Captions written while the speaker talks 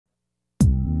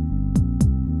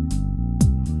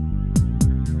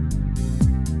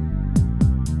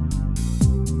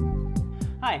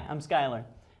I'm Skylar.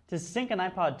 To sync an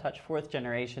iPod Touch 4th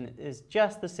generation is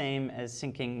just the same as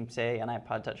syncing, say, an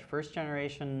iPod Touch 1st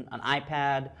generation, an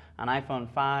iPad, an iPhone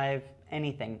 5,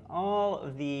 anything. All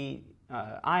of the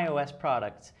iOS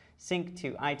products sync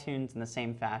to iTunes in the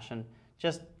same fashion,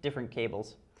 just different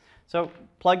cables. So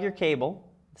plug your cable,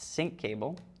 the sync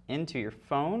cable, into your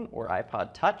phone or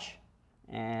iPod Touch,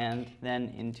 and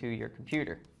then into your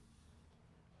computer.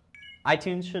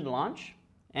 iTunes should launch,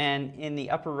 and in the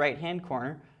upper right-hand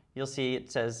corner, you'll see it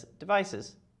says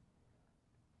Devices.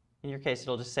 In your case,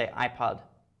 it'll just say iPod.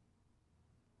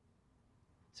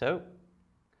 So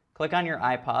click on your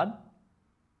iPod,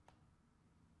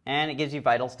 and it gives you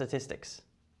vital statistics.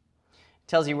 It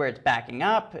tells you where it's backing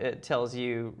up. It tells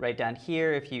you right down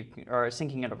here if you are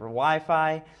syncing it over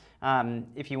Wi-Fi,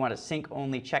 if you want to sync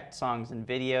only checked songs and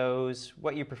videos,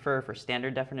 what you prefer for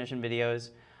standard definition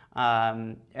videos,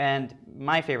 and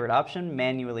my favorite option,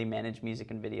 manually manage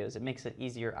music and videos. It makes it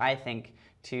easier, I think,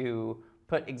 to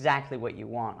put exactly what you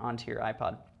want onto your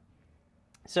iPod.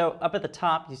 So up at the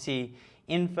top, you see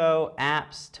info,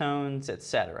 apps, tones,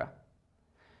 etc.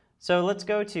 So let's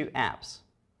go to apps.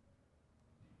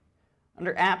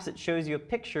 Under apps, it shows you a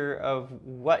picture of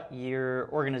what your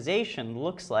organization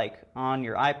looks like on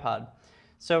your iPod.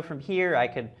 So from here, I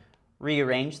could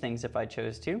rearrange things if I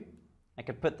chose to. I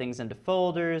can put things into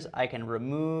folders, I can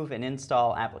remove and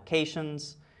install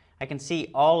applications. I can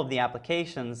see all of the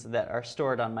applications that are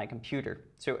stored on my computer.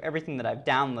 So everything that I've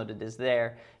downloaded is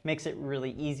there. It makes it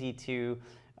really easy to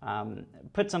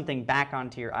put something back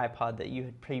onto your iPod that you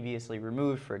had previously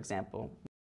removed, for example.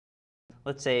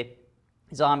 Let's say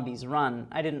Zombies Run.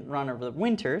 I didn't run over the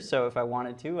winter, so if I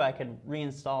wanted to, I could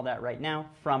reinstall that right now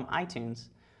from iTunes.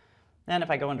 Then if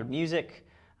I go under Music,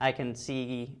 I can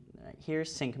see here,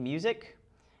 sync music,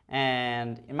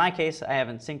 and in my case, I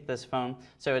haven't synced this phone,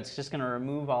 so it's just going to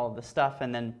remove all of the stuff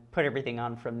and then put everything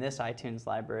on from this iTunes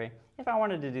library. If I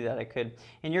wanted to do that, I could.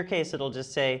 In your case, it'll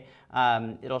just say,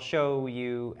 it'll show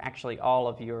you actually all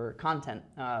of your content.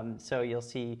 So you'll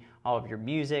see all of your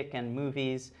music and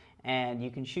movies, and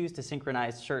you can choose to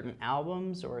synchronize certain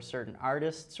albums or certain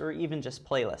artists or even just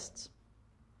playlists.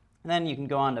 And then you can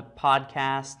go on to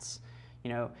podcasts,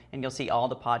 and you'll see all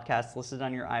the podcasts listed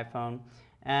on your iPhone.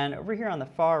 And over here on the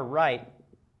far right,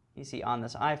 you see on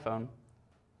this iPhone,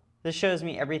 this shows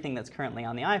me everything that's currently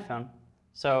on the iPhone.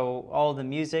 So all the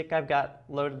music I've got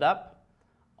loaded up,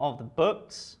 all the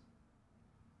books,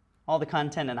 all the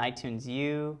content in iTunes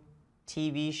U,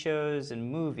 TV shows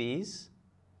and movies,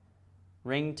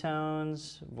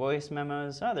 ringtones, voice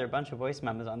memos. Oh, there are a bunch of voice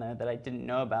memos on there that I didn't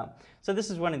know about. So this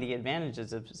is one of the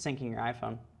advantages of syncing your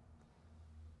iPhone.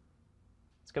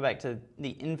 Let's go back to the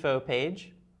info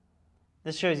page.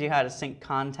 This shows you how to sync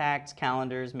contacts,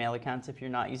 calendars, mail accounts if you're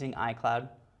not using iCloud,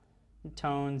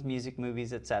 tones, music,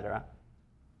 movies, etc.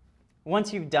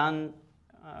 Once you've done,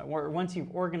 once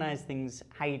you've organized things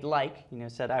how you'd like,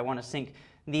 said I want to sync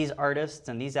these artists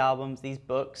and these albums, these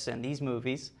books and these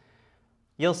movies,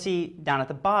 you'll see down at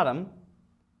the bottom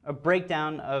a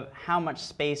breakdown of how much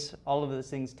space all of those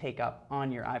things take up on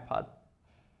your iPod.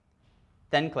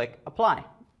 Then click Apply,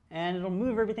 and it'll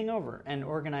move everything over and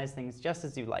organize things just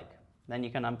as you like. Then you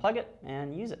can unplug it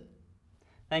and use it.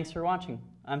 Thanks for watching.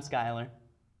 I'm Skylar.